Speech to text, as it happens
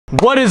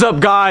What is up,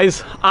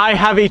 guys? I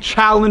have a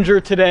challenger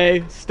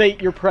today.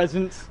 State your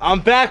presence. I'm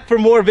back for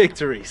more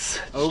victories.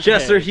 Okay.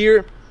 Jester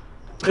here.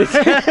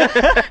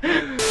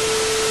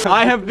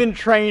 I have been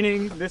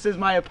training. This is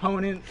my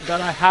opponent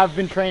that I have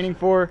been training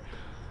for.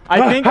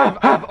 I think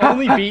I've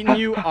only beaten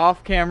you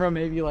off camera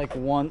maybe like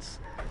once.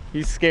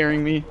 He's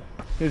scaring me.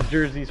 His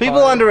jersey's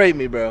People hard. underrate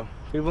me, bro.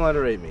 People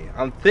underrate me.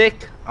 I'm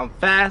thick, I'm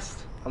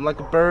fast, I'm like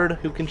a bird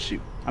who can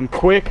shoot. I'm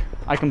quick,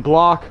 I can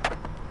block,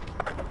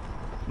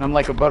 and I'm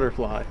like a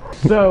butterfly.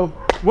 So,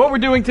 what we're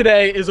doing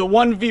today is a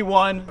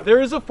 1v1. There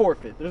is a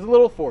forfeit. There's a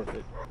little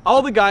forfeit.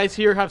 All the guys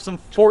here have some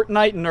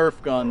Fortnite Nerf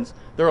guns.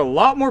 They're a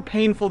lot more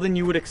painful than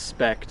you would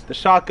expect. The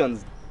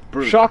shotgun's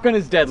brutal. Shotgun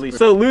is deadly.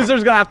 So the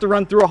loser's gonna have to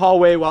run through a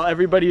hallway while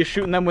everybody is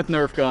shooting them with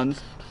Nerf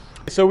guns.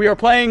 So we are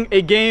playing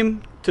a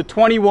game to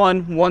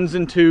 21, ones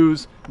and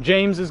twos.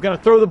 James is gonna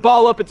throw the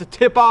ball up. It's a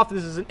tip-off.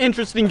 This is an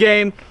interesting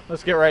game.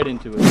 Let's get right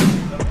into it.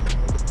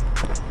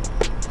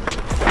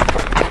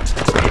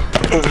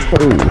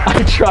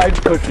 I tried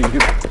pushing you.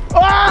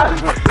 Ah!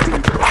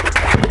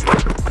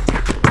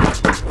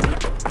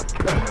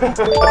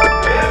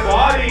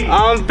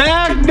 I'm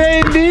back,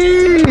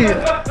 baby!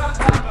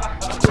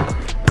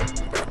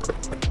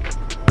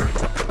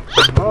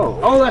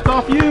 Oh, that's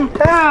off you.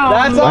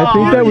 That's I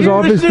think that was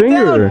off his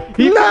finger.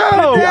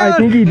 No! I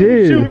think he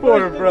did. Shoot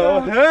for it,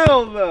 bro.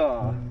 Hell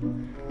no.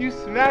 You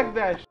smacked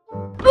that sh**.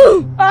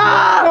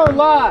 Ah! Don't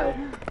lie.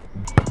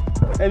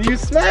 And you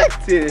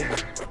smacked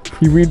it.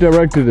 He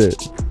redirected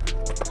it.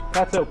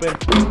 That's open.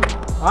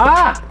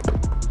 Ah!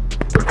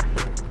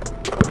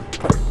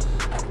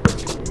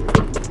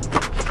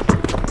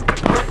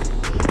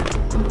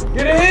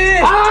 Get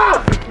in!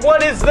 Ah!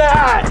 What is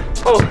that?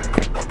 Oh.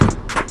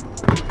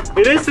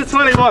 It is to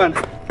 21.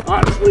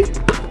 Honestly.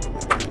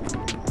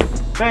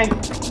 Bang.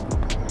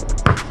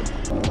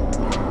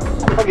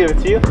 I'll give it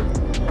to you.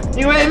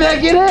 You ain't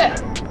making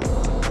it!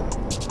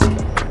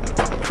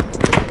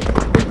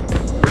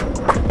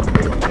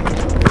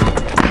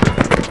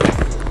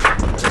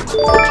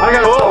 I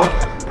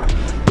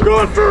got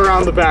going for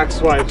around the back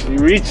swipes. You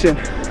reaching,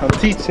 I'm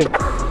teaching.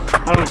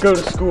 I don't go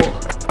to school.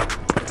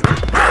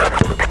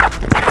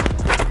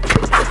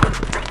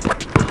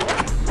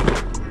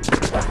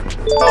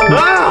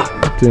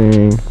 Ah!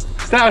 Dang.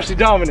 Establishing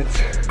dominance.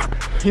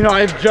 You know,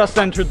 I've just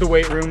entered the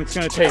weight room. It's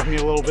gonna take me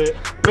a little bit.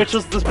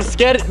 Mitchell's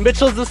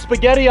the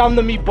spaghetti, I'm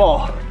the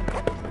meatball.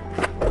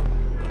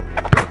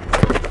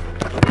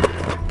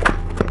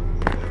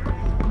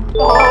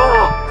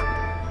 Oh!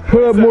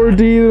 Put up more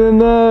D than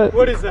that.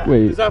 What is that?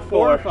 Wait. Is that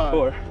four or five?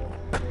 Four.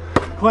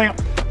 Clamp.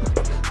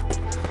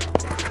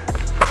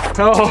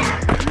 Oh,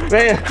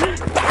 man.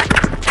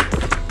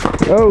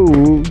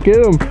 Oh,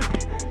 get him.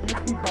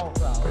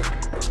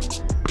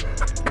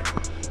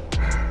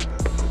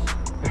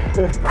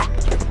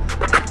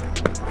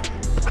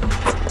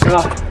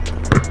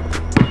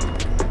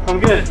 I'm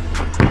good.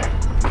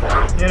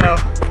 You know.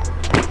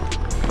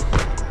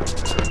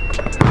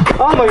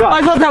 Oh my god.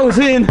 I thought that was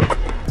in.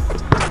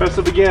 Press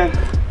up again.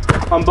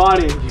 I'm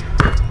bodying you.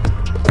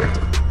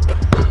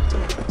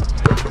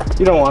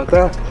 You don't want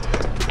that.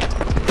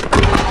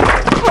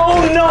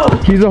 Oh no!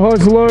 He's a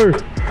hustler.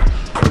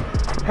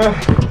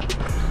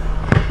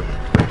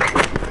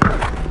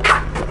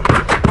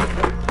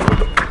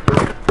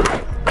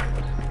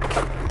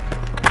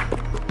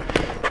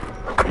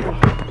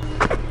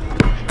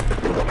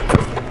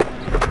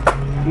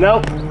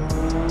 Nope.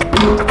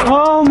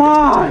 Oh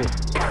my!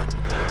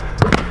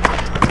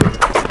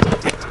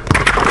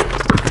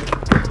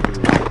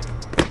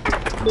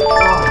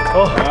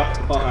 Oh.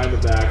 Behind the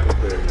back up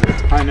there.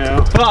 I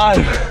know.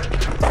 5.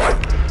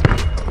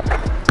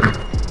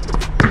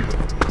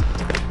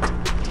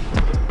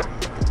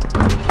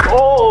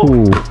 Oh.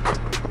 Ooh.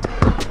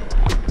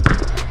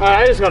 Alright,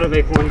 I just gotta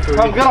make one for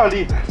I'm you. good on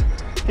defense.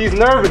 He's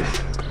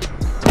nervous.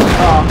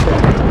 Oh,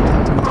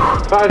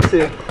 okay.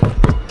 5-2.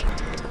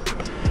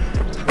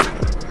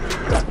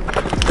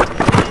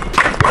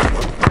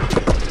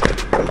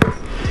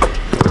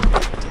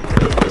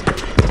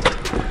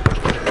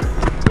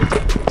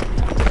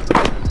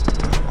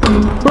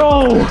 Bro!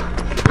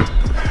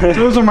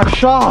 Those are my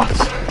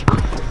shots.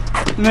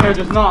 And they're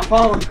just not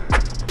falling.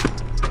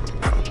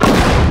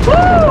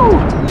 Woo!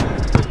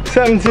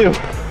 7-2.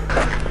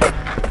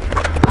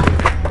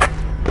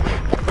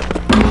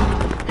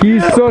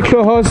 He's such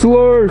a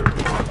hustler.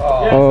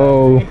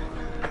 Oh.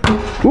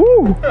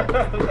 Woo.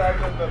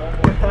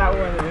 That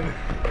went in.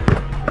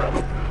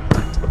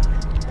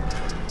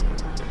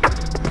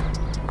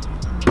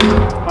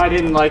 I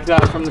didn't like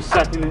that from the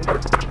second it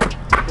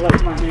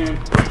left my hand.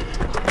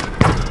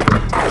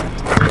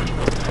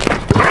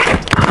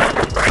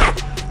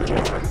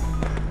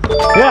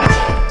 Yes.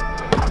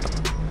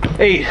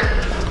 8.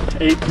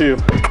 8-2.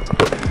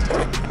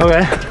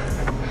 Okay.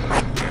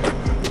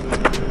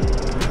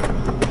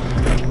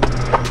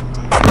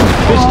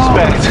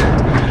 Disrespect.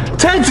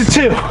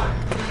 10-2.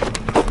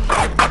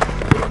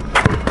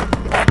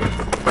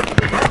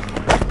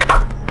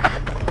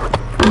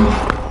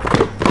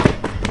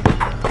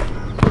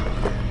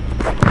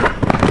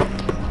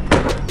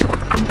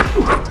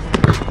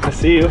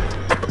 see you.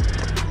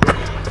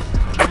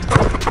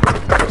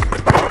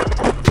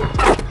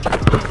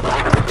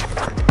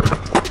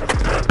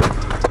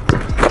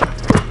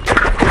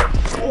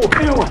 Oh,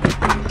 ew.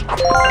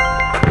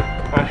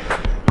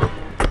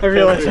 I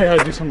realized I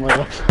gotta do some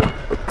layups.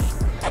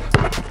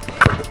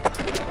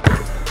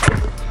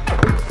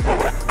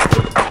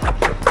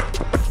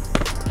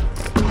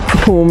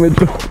 Oh,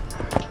 Mitchell.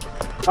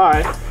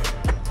 Alright.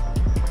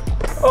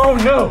 Oh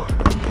no!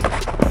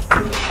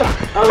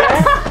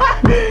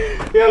 Okay.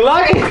 You're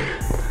lucky!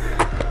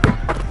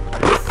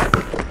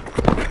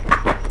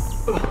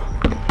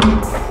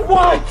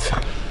 What?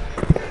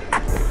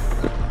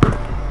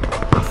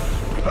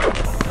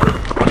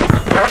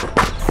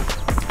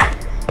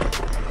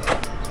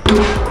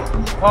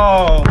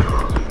 Oh.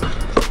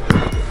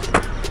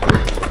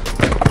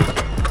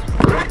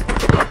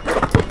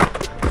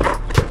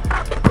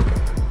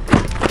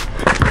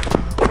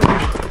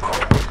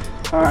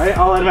 Alright,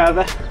 I'll let him have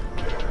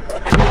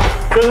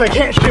that. Because I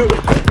can't shoot.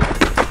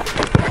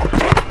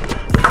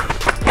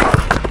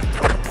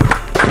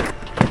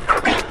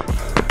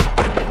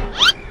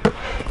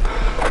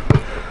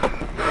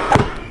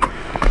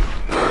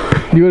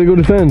 You gotta go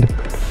defend.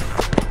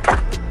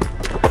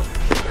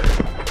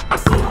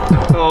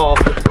 Oh,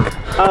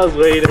 I was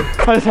waiting.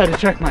 I just had to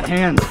check my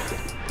hands.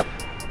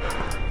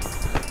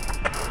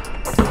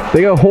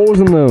 They got holes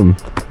in them.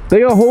 They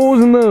got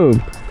holes in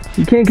them.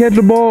 You can't catch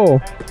a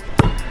ball.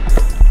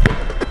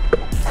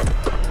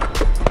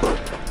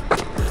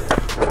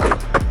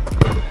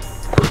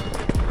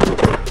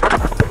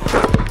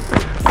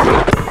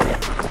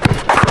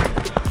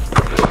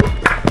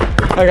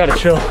 I gotta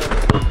chill.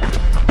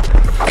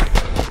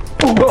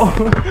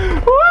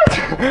 What?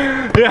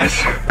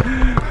 Yes.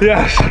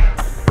 Yes.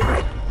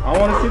 I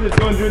want to see this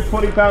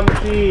 220-pound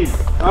machine.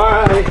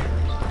 Alright.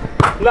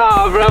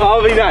 Nah, bro,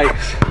 I'll be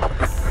nice.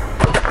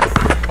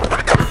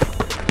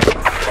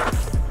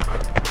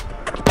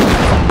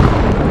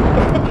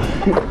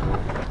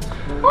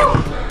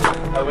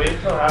 I waited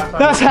till halftime.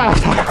 That's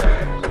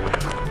halftime.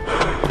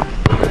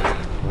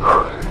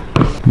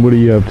 What do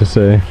you have to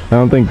say? I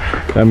don't think,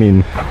 I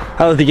mean,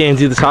 I'll let the game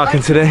do the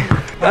talking today.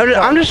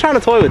 I'm just trying to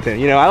toy with him.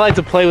 You know, I like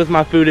to play with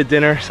my food at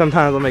dinner.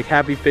 Sometimes I'll make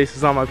happy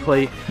faces on my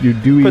plate. you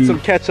do Put eat, some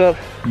ketchup.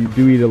 you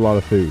do eat a lot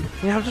of food.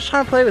 Yeah, I'm just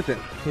trying to play with him.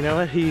 You know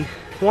what? He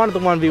wanted the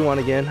 1v1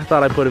 again. I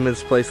thought I put him in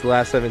his place the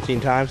last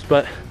 17 times,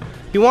 but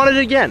he wanted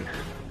it again.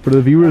 For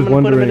the viewers I'm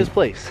gonna put him in wondering, his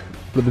place.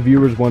 for the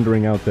viewers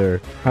wondering out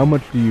there, how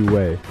much do you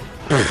weigh?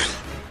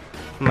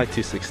 I'm like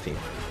 216.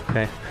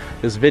 Okay.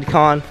 There's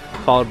VidCon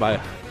followed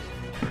by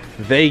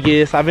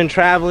Vegas. I've been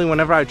traveling.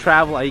 Whenever I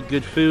travel, I eat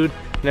good food.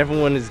 And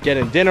everyone is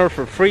getting dinner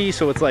for free,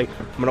 so it's like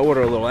I'm gonna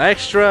order a little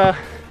extra.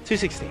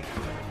 216.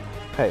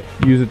 Hey,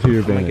 Use it to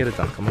your I'm gonna get advantage. a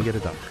dunk. I'm gonna get a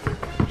dunk.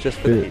 Just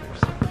for the Good.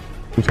 haters.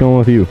 What's going on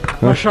with you?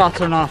 My Huh?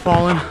 shots are not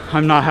falling.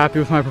 I'm not happy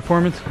with my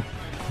performance.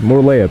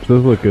 More layups.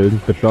 Those look good.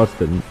 The shots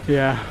didn't.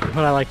 Yeah,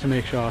 but I like to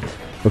make shots.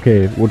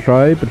 Okay, we'll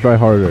try, but try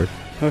harder.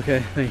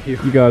 Okay, thank you.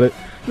 You got it.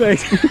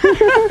 Thanks.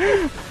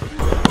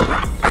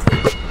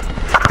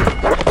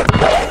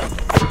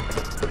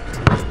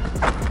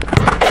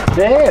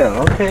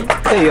 Damn, okay.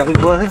 Hey, young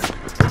boy.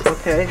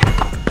 Okay.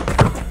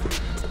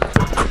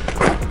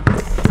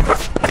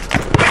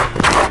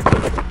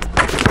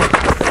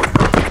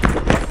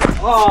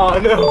 Oh,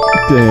 no.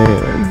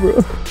 Damn,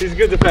 bro. He's a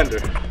good defender.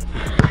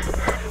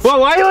 Well,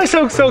 why are you like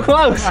so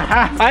close?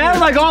 I had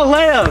like all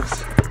layups.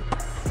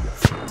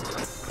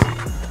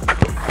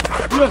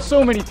 You have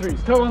so many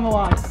threes. Toe on the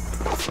line.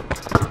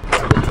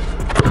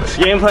 It's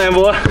game plan,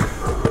 boy.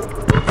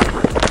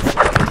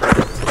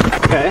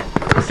 Okay.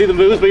 See the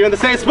moves, but you're in the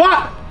same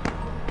spot.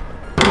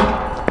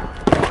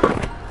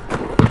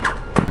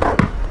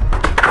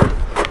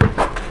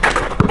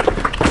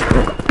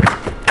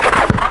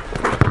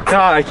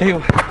 God,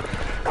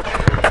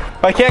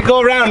 I can't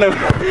go around him.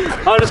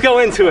 I'll just go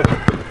into it.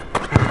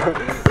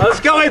 I'll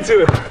just go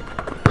into it.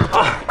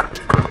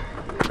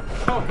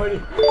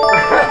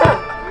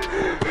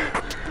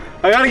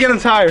 I gotta get him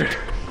tired.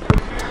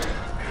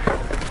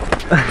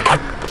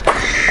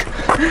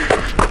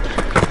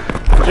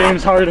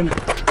 James Harden.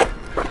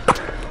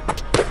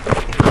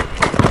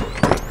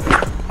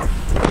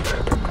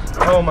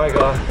 Oh my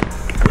God.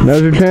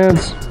 Now's your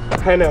chance.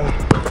 I know.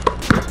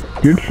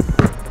 Good.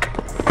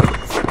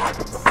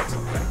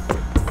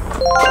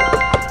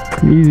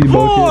 Easy bucket.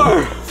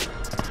 4!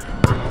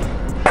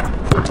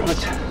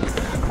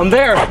 I'm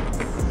there.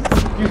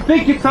 You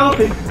think it's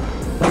open?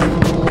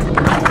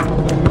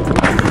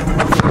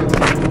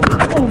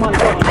 Oh my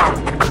God.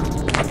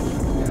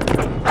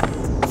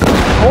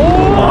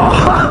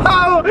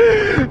 Oh!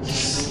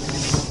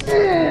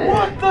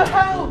 What the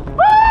hell?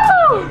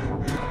 Woo!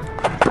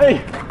 Hey.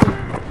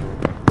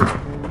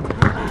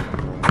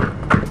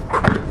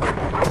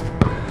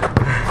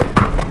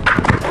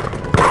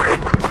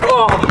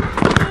 Oh!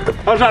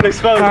 I'm trying to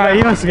expose him. Alright,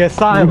 you must get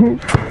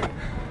silent.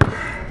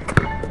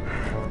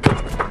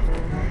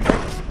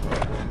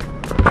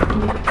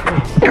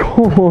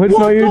 Oh, it's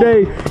not your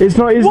day. It's just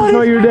not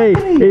your day.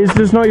 It's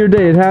just not your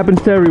day. It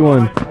happens to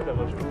everyone.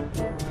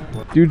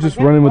 Dude just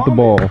running with the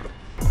ball.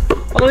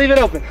 I'll leave it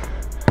open.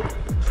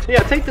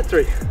 Yeah, take the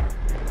 3.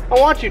 I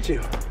want you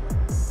to.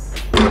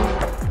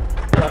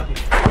 Lucky.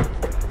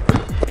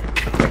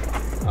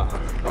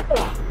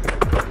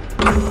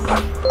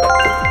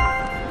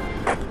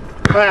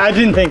 I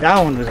didn't think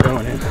that one was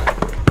going in.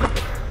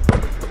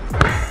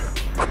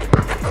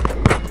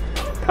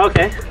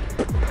 Okay.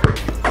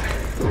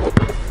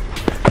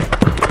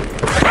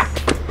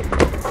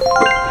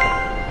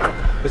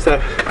 What's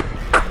that?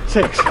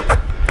 6.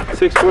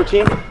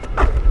 614?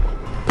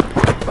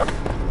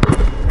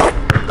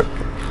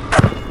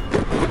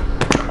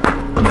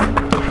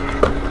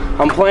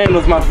 I'm playing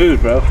with my food,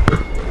 bro.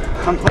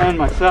 I'm playing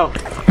myself.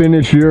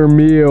 Finish your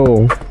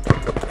meal.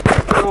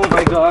 Oh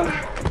my god.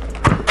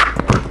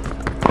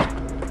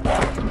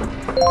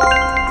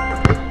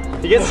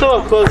 You get so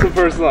up close and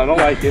personal, I don't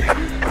like it.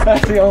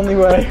 That's the only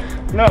way.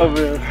 No,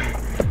 man.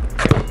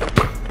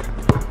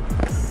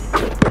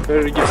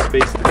 Better to give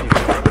space to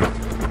people.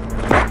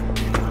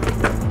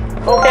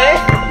 Okay.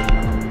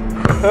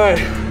 Alright.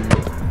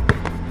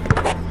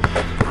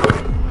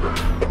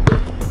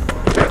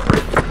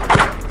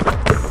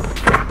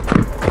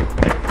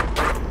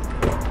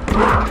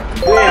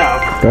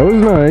 Yeah. That was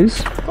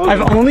nice.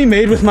 I've only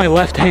made with my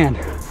left hand.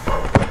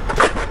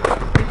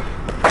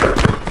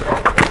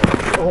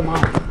 Oh my.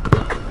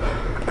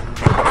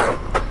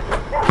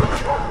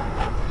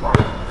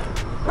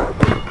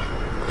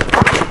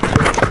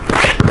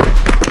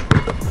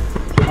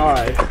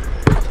 Alright.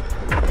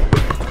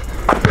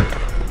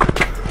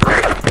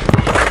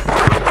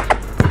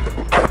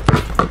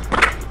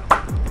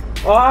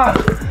 Ah,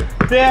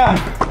 damn.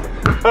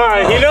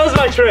 Alright, he knows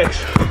my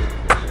tricks.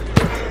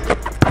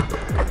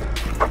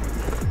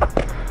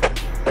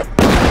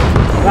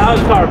 That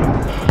was carbon.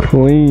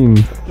 Clean.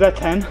 Is that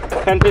 10?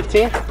 10,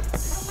 15?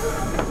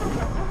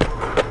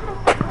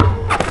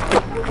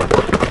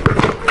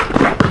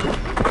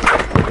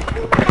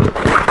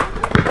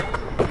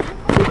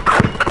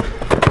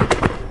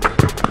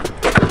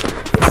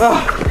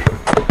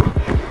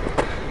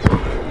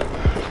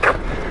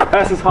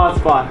 That's his hot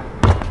spot.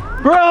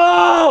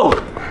 Bro!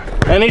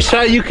 Any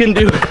shot you can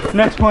do.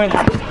 Next point.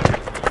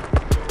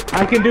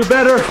 I can do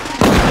better.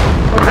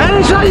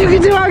 Any shot you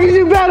can do, I can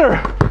do better.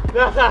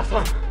 That's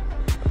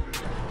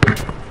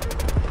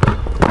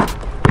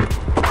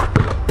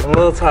I'm a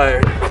little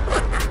tired.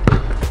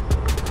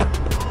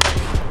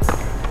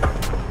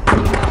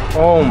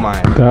 Oh my.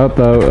 I thought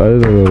that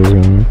was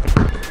gonna.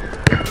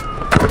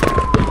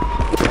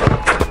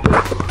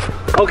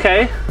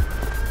 Okay.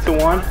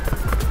 2-1.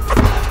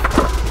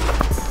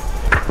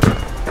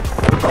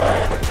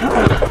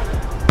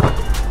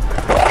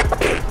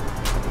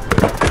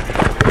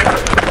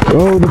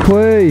 Oh, the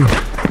play.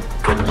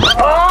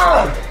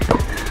 Oh!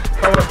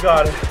 Almost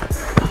got it.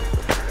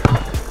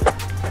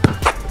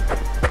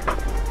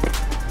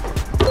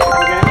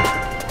 Okay.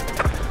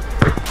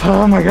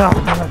 Oh my god.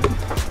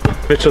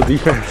 Mitchell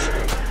defense.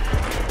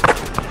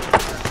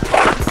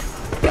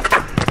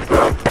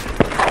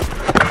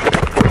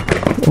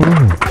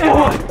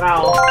 Oh.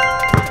 Foul.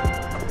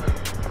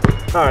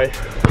 Alright.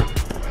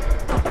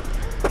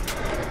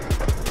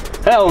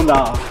 Hell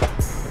no.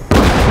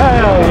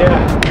 Hell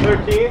yeah.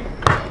 13?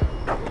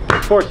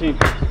 14.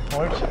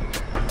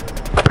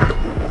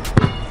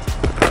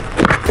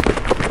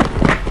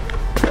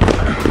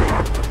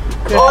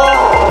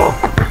 Oh!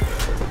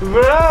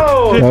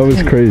 Bro! That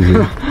was crazy.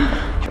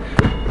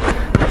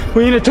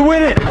 We need to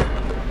win it.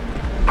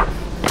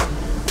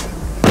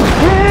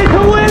 We need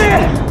to win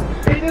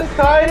it. He just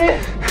tied it.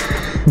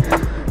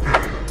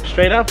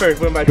 Straight up or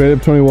with my Straight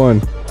up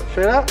 21.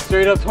 straight up?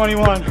 Straight up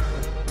 21.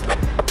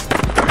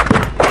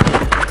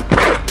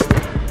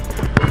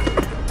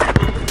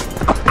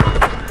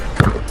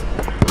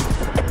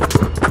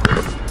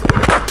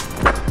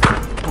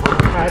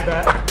 I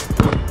bet.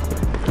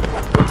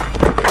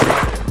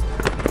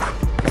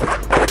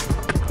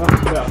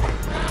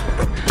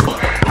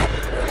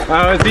 I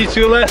want to teach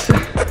you a lesson.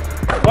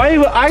 Why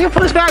you, I can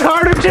push back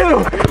harder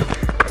too.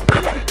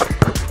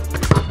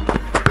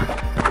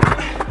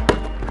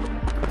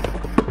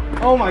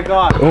 Oh my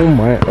god. Oh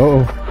my.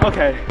 Oh.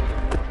 Okay.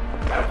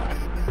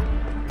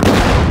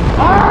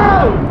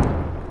 Oh!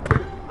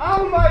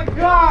 Oh my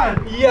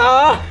god!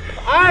 Yeah.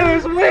 I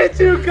was way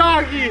too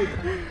cocky.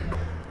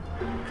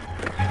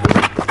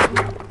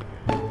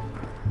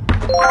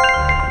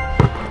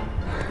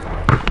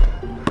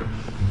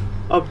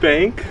 A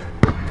bank?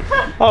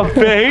 A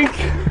bank?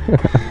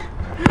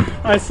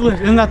 I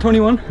slipped. Isn't that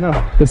 21? No,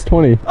 that's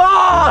 20.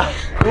 Ah!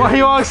 Why are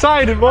you all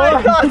excited, boy?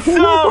 I thought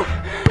so.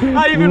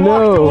 I even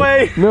walked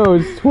away. No,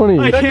 it's 20.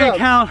 I can't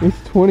count.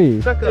 It's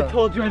 20. I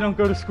told you I don't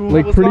go to school.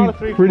 Like It's not a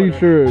pretty three-pointer.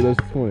 sure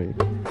that's 20.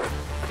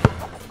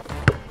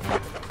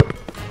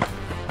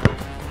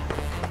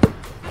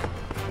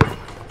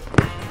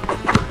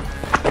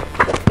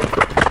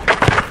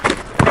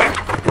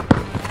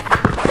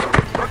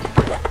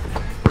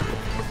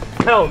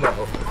 Hell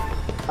no.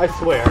 I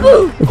swear.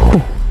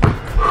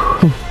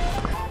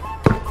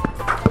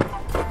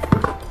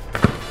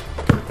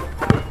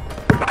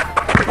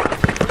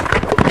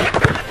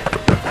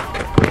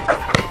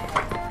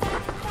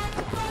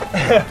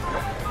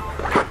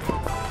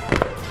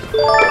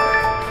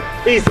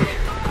 Easy.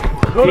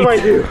 What do I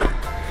do?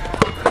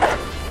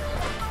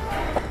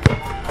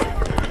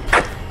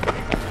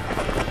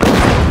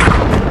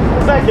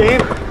 What's that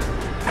game?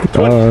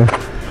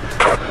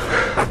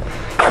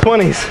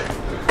 20s.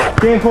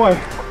 Game point.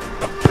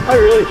 I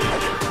really.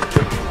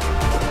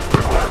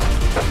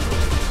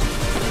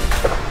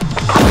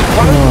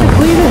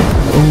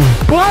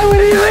 Why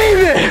would he leave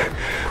it?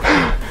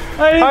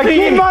 I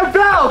keep my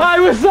belt. I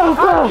was so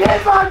close. I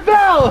keep my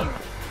belt.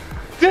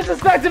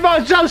 Disrespected my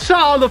jump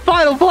shot on the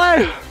final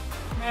play.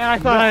 Man, I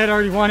thought I had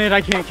already won it.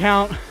 I can't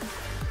count.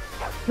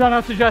 Shout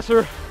out to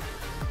Jesser.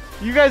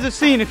 You guys have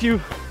seen if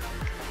you've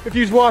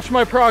watched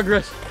my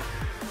progress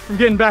from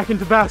getting back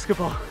into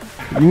basketball.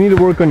 You need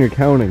to work on your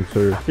counting,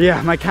 sir.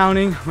 Yeah, my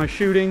counting, my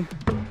shooting,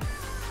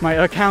 my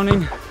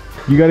accounting.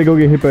 You gotta go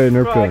get hit by a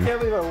Nerf Bro, I gun. can't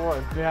believe I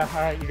won. Yeah,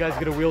 all right, you guys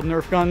get to wield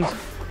Nerf guns.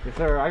 Yes,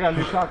 sir. I got a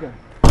new shotgun.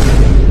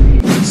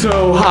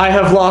 So I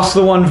have lost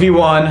the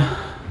 1v1.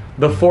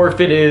 The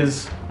forfeit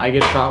is I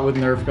get shot with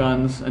Nerf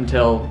guns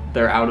until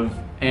they're out of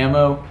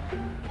ammo.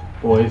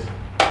 Boys.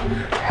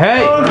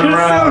 Hey! Oh, turn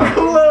around. so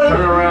close!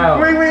 Turn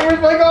around. Wait,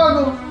 where's my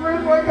goggles?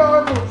 Where's my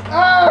goggles?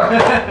 Ah!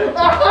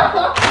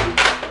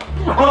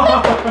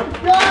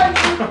 Guys,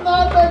 it's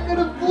not that good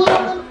of blue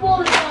and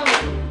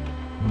foresight.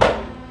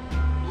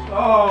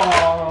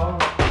 Oh,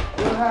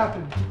 what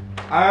happened?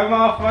 I'm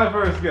off my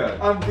first gun.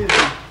 I'm busy.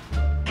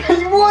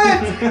 You won!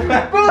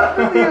 Both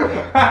of you!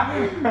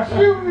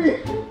 Shoot me!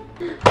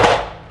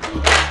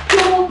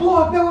 Double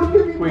block, that would have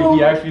hit me Wait, both.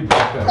 he actually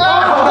backed up.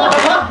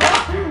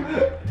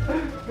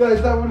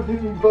 Guys, that would have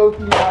hit me both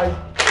in the eyes.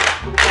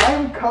 I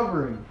am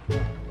covering.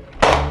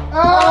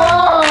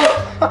 Oh!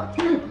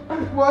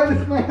 Why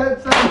does my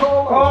head sound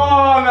hollow?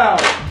 Oh no!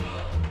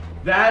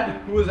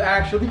 That was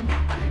actually...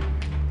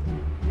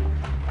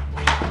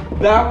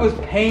 That was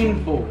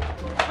painful.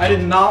 I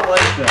did not like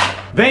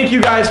that. Thank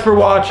you guys for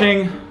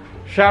watching.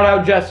 Shout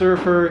out Jesser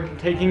for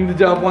taking the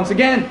dub once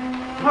again.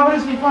 How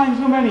does he find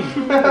so many?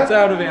 It's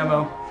out of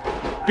ammo.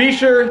 Be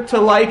sure to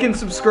like and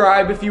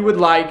subscribe if you would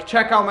like.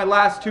 Check out my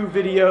last 2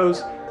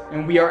 videos,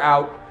 and we are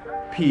out.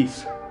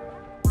 Peace.